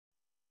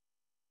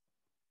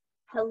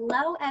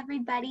Hello,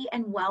 everybody,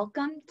 and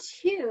welcome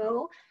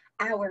to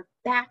our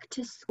back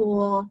to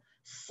school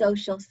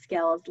social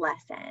skills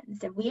lesson.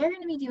 So we are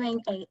going to be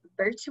doing a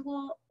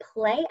virtual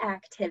play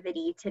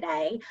activity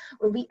today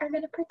where we are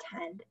going to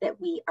pretend that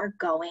we are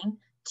going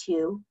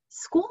to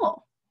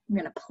school.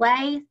 We're going to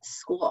play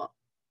school.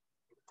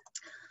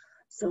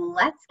 So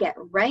let's get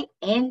right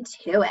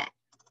into it.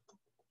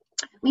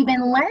 We've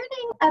been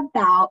learning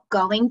about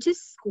going to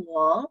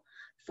school.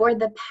 For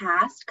the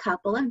past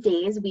couple of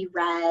days, we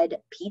read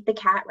Pete the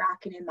Cat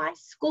Rockin' in My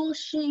School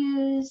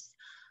Shoes.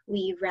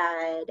 We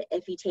read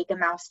If You Take a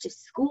Mouse to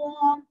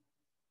School.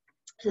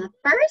 So the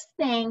first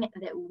thing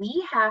that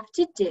we have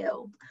to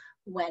do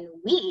when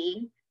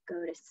we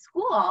go to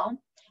school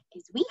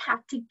is we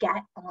have to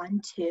get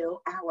onto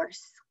our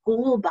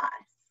school bus,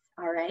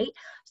 all right?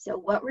 So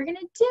what we're gonna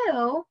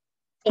do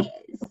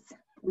is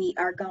we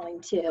are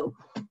going to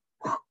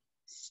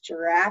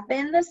strap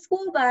in the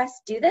school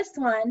bus. Do this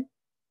one.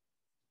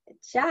 Good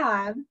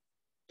job.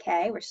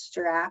 Okay, we're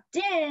strapped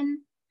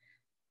in,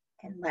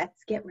 and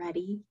let's get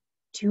ready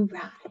to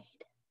ride.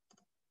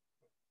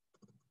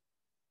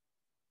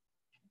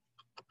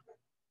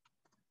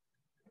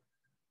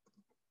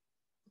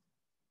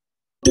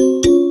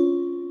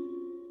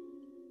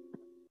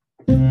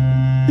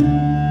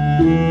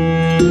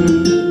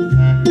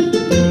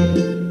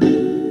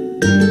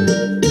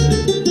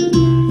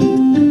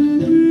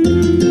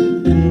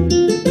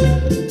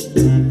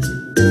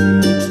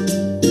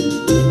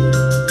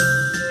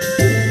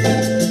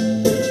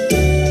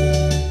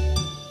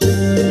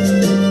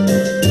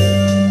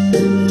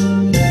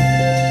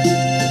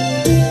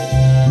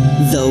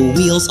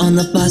 On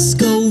the bus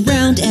go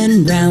round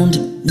and round,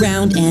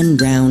 round and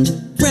round,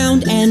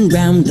 round and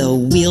round. The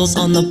wheels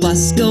on the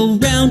bus go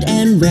round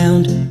and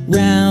round,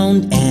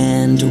 round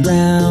and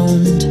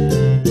round.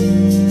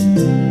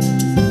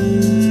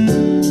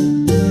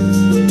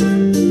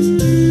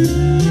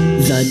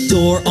 The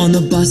door on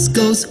the bus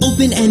goes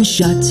open and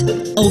shut,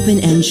 open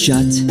and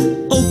shut,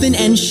 open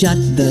and shut.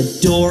 The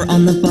door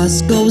on the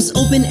bus goes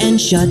open and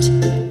shut,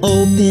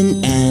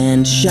 open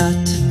and shut.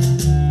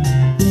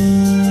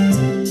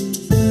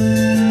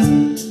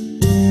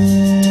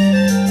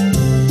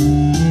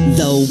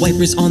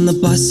 Wipers on the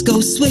bus go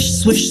swish,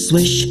 swish,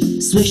 swish,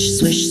 swish,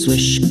 swish,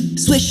 swish,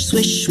 swish,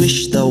 swish,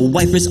 swish. The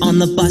wipers on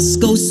the bus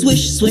go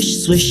swish,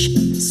 swish, swish,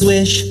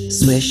 swish,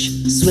 swish,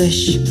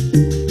 swish.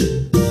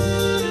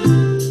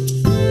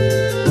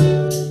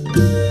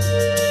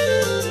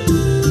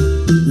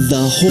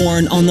 The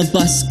horn on the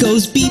bus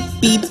goes beep,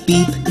 beep,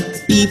 beep,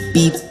 beep,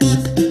 beep,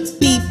 beep,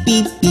 beep,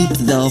 beep, beep.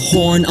 The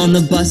horn on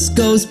the bus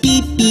goes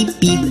beep, beep,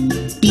 beep,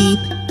 beep,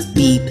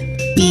 beep,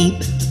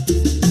 beep.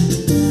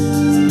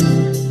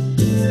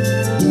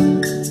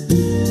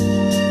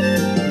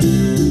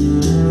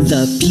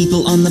 The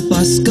people on the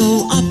bus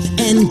go up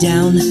and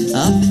down,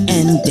 up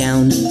and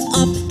down,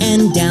 up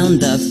and down.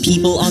 The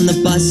people on the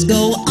bus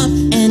go up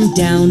and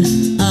down,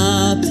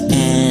 up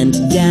and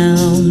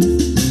down.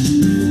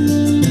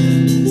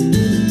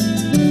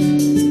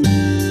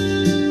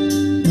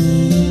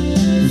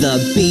 The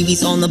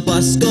babies on the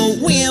bus go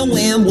wah,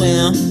 wah,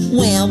 wah,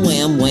 wah,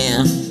 wah, wah,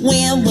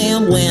 wah, wah,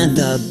 wah.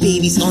 The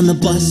babies on the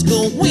bus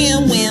go wah,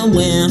 wah,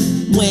 wah,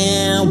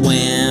 wah,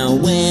 wah,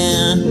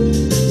 wah.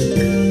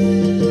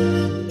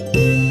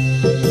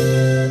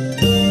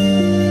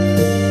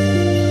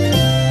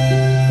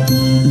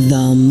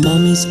 The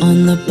mummies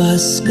on the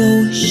bus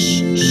go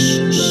shh, shh,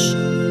 shh,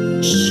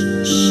 shh,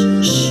 shh,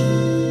 shh,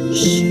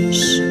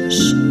 shh,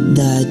 shh.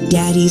 The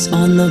daddies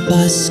on the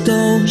bus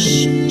go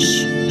shh,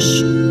 shh,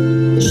 shh,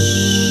 shh,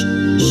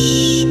 shh,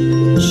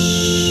 shh.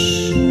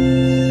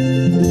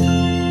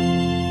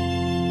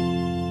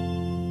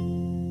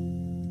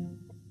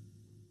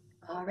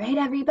 All right,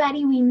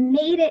 everybody, we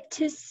made it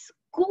to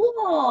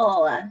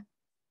school.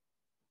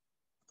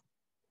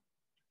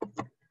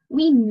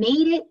 We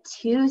made it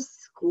to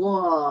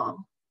school.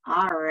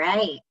 All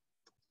right.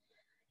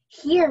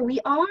 Here we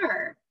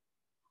are.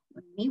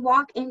 When we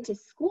walk into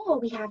school,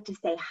 we have to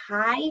say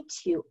hi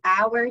to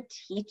our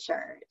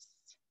teachers.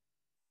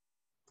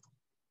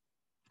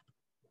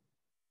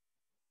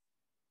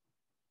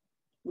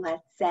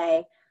 Let's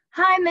say,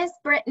 hi, Miss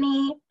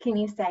Brittany. Can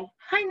you say,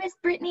 hi, Miss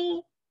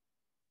Brittany?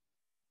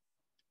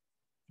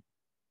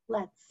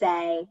 Let's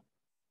say,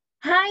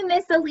 hi,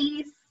 Miss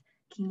Elise.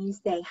 Can you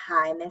say,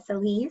 hi, Miss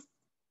Elise?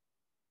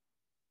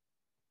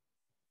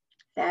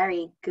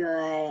 Very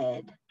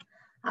good.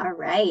 All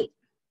right.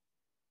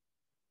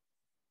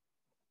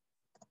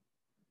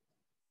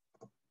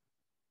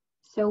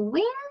 So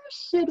where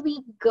should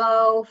we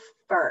go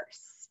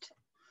first?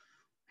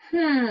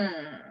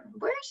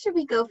 Where should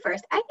we go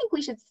first? I think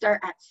we should start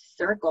at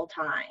circle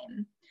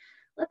time.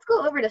 Let's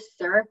go over to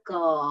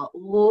circle.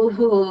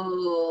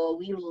 Ooh,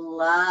 we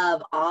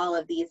love all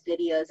of these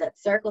videos at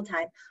circle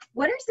time.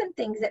 What are some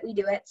things that we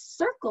do at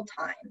circle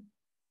time?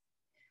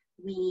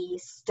 We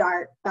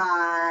start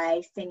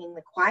by singing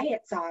the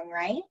quiet song,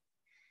 right?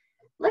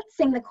 Let's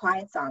sing the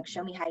quiet song.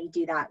 Show me how you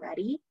do that.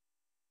 Ready?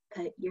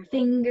 Put your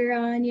finger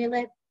on your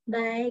lip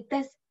like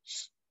this.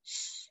 Shh,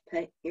 shh.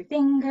 Put your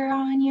finger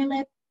on your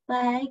lip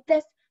like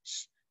this.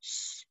 Shh,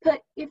 shh.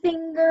 Put your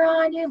finger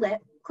on your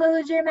lip.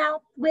 Close your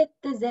mouth with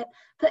the zip.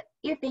 Put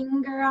your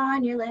finger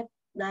on your lip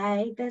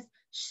like this.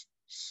 Shh,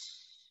 shh.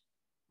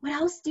 What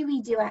else do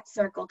we do at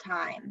circle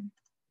time?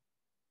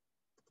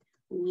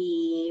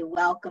 We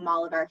welcome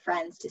all of our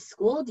friends to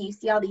school. Do you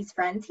see all these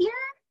friends here?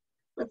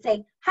 Let's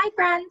say, hi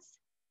friends.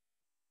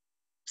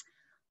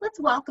 Let's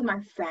welcome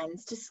our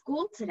friends to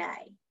school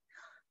today.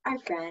 Our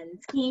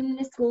friends came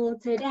to school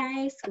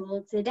today,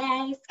 school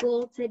today,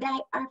 school today.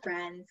 Our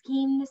friends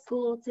came to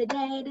school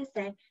today to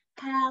say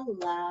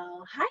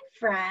hello. Hi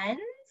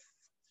friends.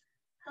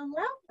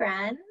 Hello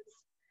friends.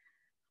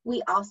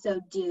 We also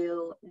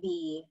do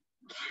the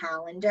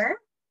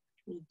calendar.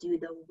 We do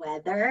the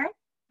weather.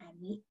 And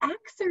we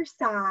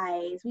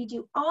exercise. We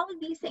do all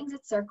of these things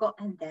at circle,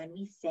 and then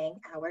we sing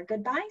our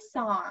goodbye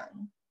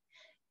song.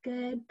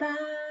 Goodbye,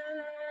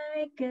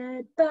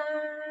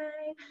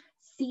 goodbye,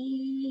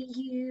 see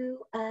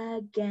you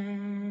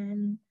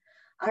again.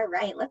 All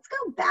right, let's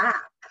go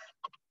back.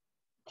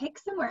 Pick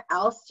somewhere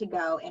else to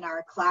go in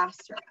our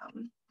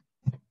classroom.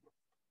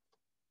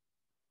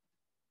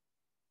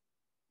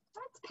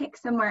 Let's pick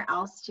somewhere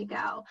else to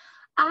go.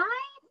 I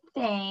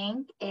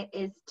think it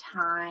is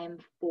time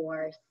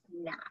for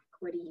snack.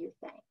 What do you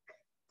think?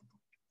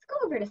 Let's go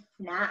over to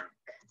snack.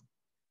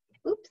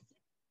 Oops.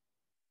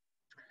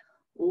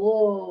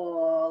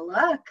 Oh,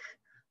 look,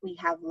 we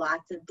have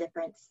lots of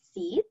different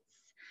seats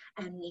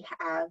and we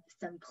have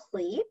some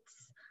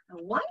plates. I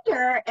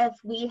wonder if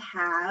we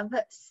have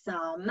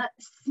some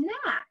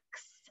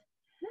snacks.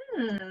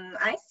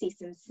 I see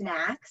some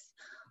snacks.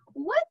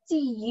 What do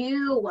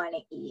you want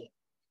to eat?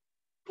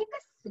 Pick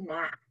a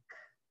snack.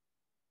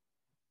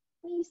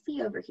 What do you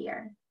see over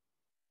here?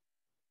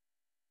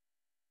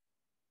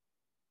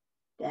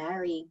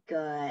 Very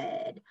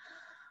good.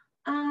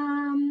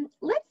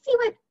 Let's see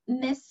what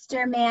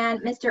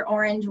Mr.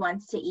 Orange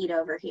wants to eat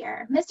over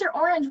here. Mr.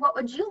 Orange, what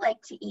would you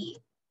like to eat?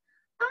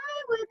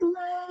 I would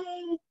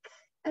like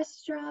a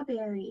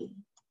strawberry.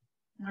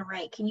 All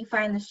right, can you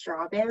find the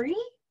strawberry?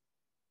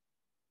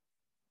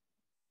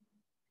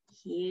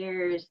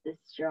 Here's the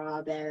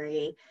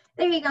strawberry.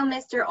 There you go,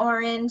 Mr.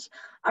 Orange.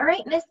 All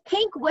right, Miss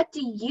Pink, what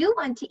do you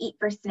want to eat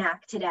for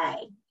snack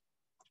today?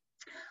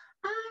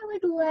 I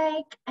would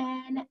like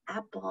an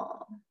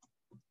apple.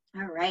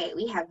 All right,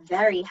 we have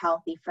very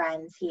healthy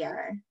friends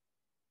here.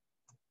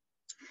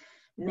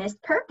 Miss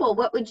Purple,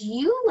 what would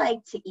you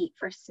like to eat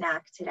for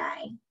snack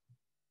today?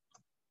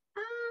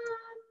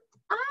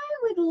 I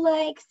would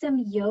like some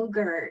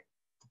yogurt.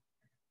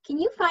 Can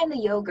you find the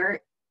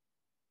yogurt?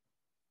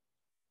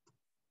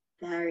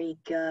 Very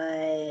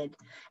good.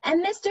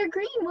 And Mr.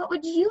 Green, what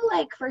would you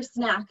like for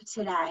snack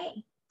today?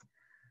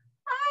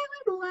 I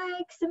would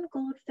like some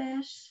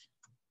goldfish.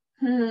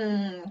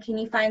 Can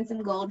you find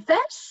some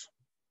goldfish?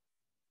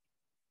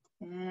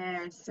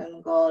 There's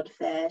some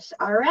goldfish.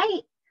 All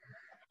right.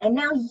 And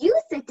now you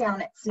sit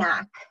down at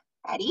snack.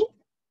 Ready?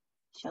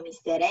 Show me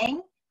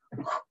sitting.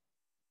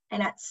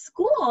 And at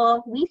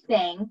school, we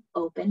sing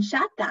open,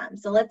 shut them.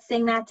 So let's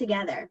sing that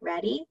together.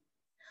 Ready?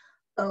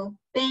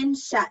 Open,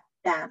 shut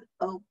them.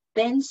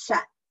 Open,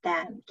 shut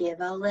them. Give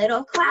a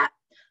little clap.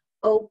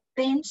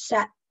 Open,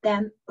 shut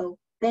them.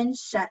 Open,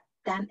 shut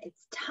them.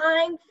 It's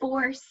time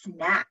for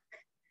snack.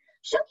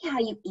 Show me how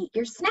you eat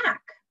your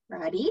snack.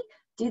 Ready?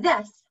 Do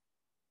this.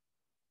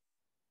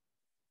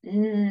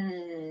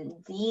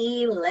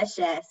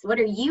 Delicious. What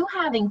are you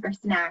having for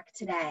snack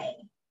today?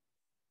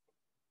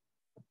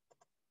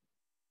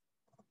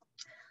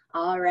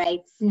 All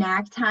right,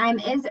 snack time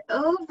is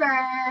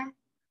over.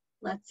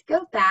 Let's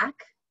go back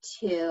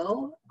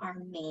to our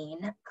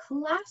main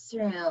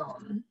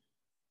classroom.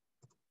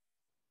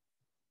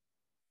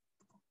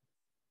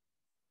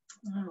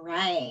 All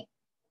right,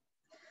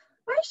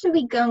 where should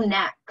we go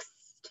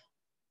next?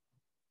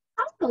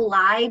 Out the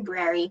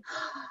library.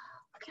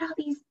 Look at all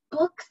these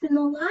books in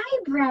the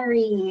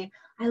library.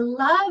 I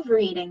love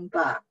reading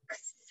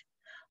books.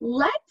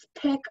 Let's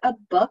pick a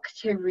book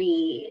to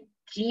read.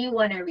 Do you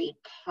want to read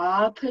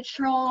Paw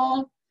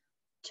Patrol,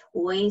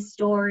 Toy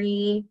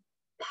Story,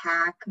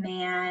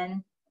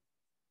 Pac-Man,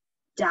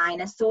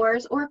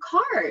 Dinosaurs, or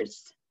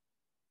Cars?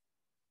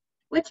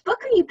 Which book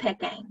are you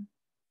picking?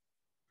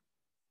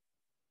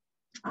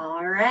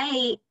 All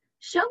right,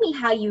 show me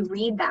how you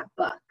read that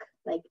book,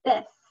 like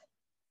this.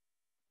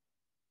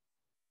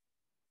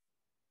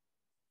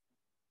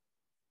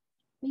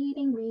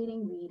 Reading,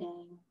 reading,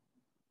 reading.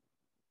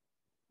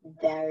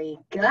 Very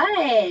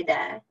good.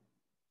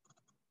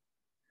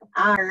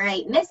 All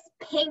right, Miss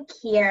Pink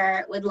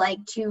here would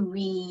like to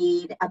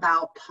read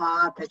about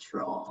Paw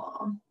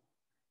Patrol.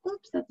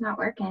 Oops, that's not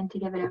working. To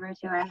give it over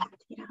to her, I have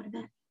to get out of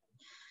it.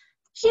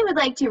 She would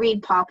like to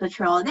read Paw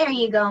Patrol. There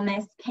you go,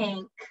 Miss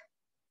Pink.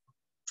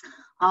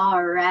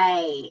 All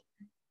right.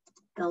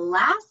 The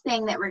last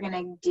thing that we're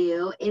gonna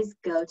do is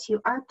go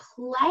to our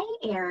play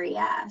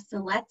area. So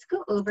let's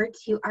go over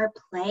to our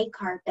play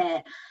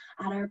carpet.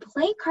 At our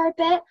play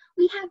carpet,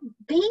 we have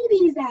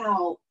babies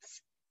out.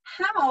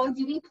 How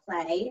do we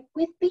play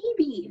with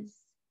babies?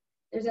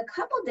 There's a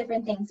couple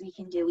different things we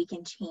can do. We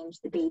can change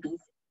the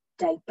baby's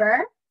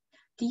diaper.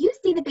 Do you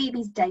see the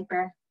baby's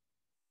diaper?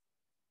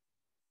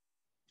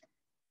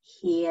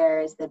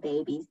 Here's the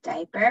baby's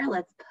diaper.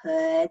 Let's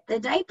put the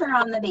diaper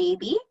on the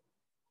baby.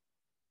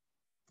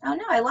 Oh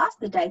no, I lost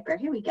the diaper.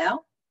 Here we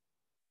go.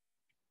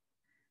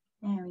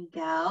 There we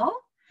go.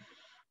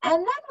 And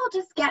then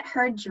we'll just get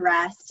her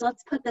dressed.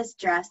 Let's put this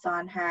dress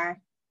on her.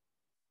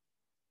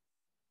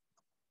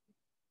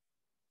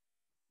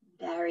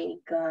 Very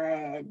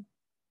good.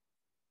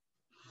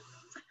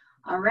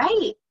 All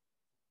right.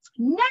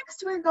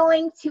 Next, we're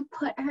going to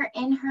put her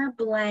in her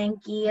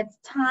blankie. It's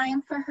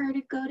time for her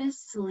to go to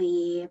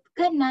sleep.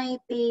 Good night,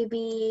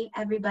 baby.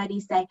 Everybody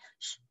say,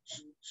 shh,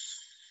 shh, shh.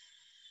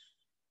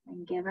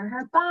 And give her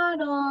her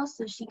bottle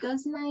so she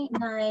goes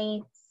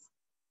night-night.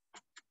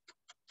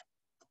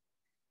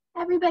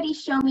 Everybody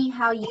show me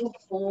how you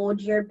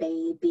hold your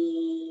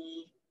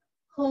baby.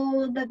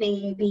 Hold the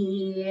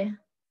baby.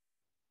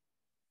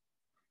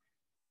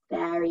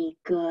 Very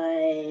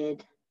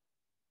good.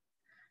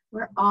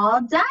 We're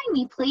all done.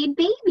 We played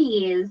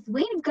babies.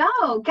 Way to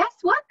go. Guess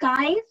what,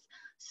 guys?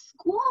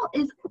 School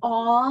is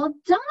all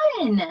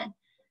done.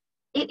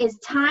 It is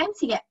time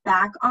to get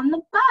back on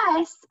the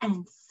bus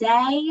and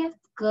say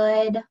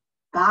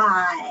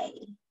goodbye.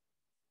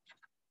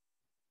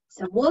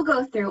 So we'll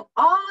go through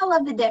all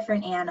of the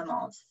different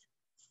animals.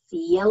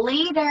 See you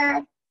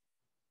later,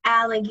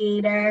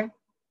 alligator.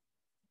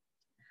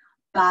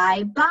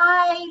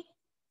 Bye-bye,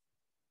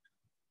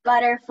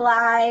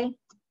 butterfly.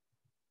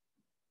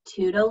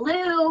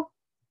 Toodaloo,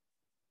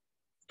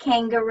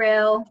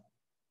 kangaroo.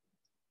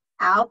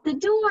 Out the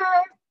door,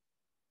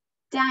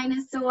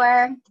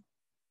 dinosaur.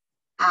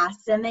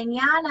 Hasta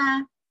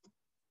mañana,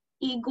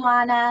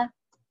 iguana.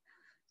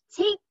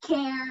 Take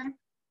care,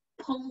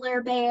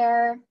 polar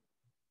bear.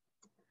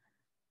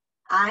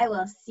 I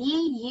will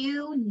see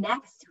you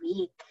next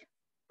week.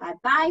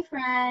 Bye-bye,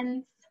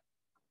 friends.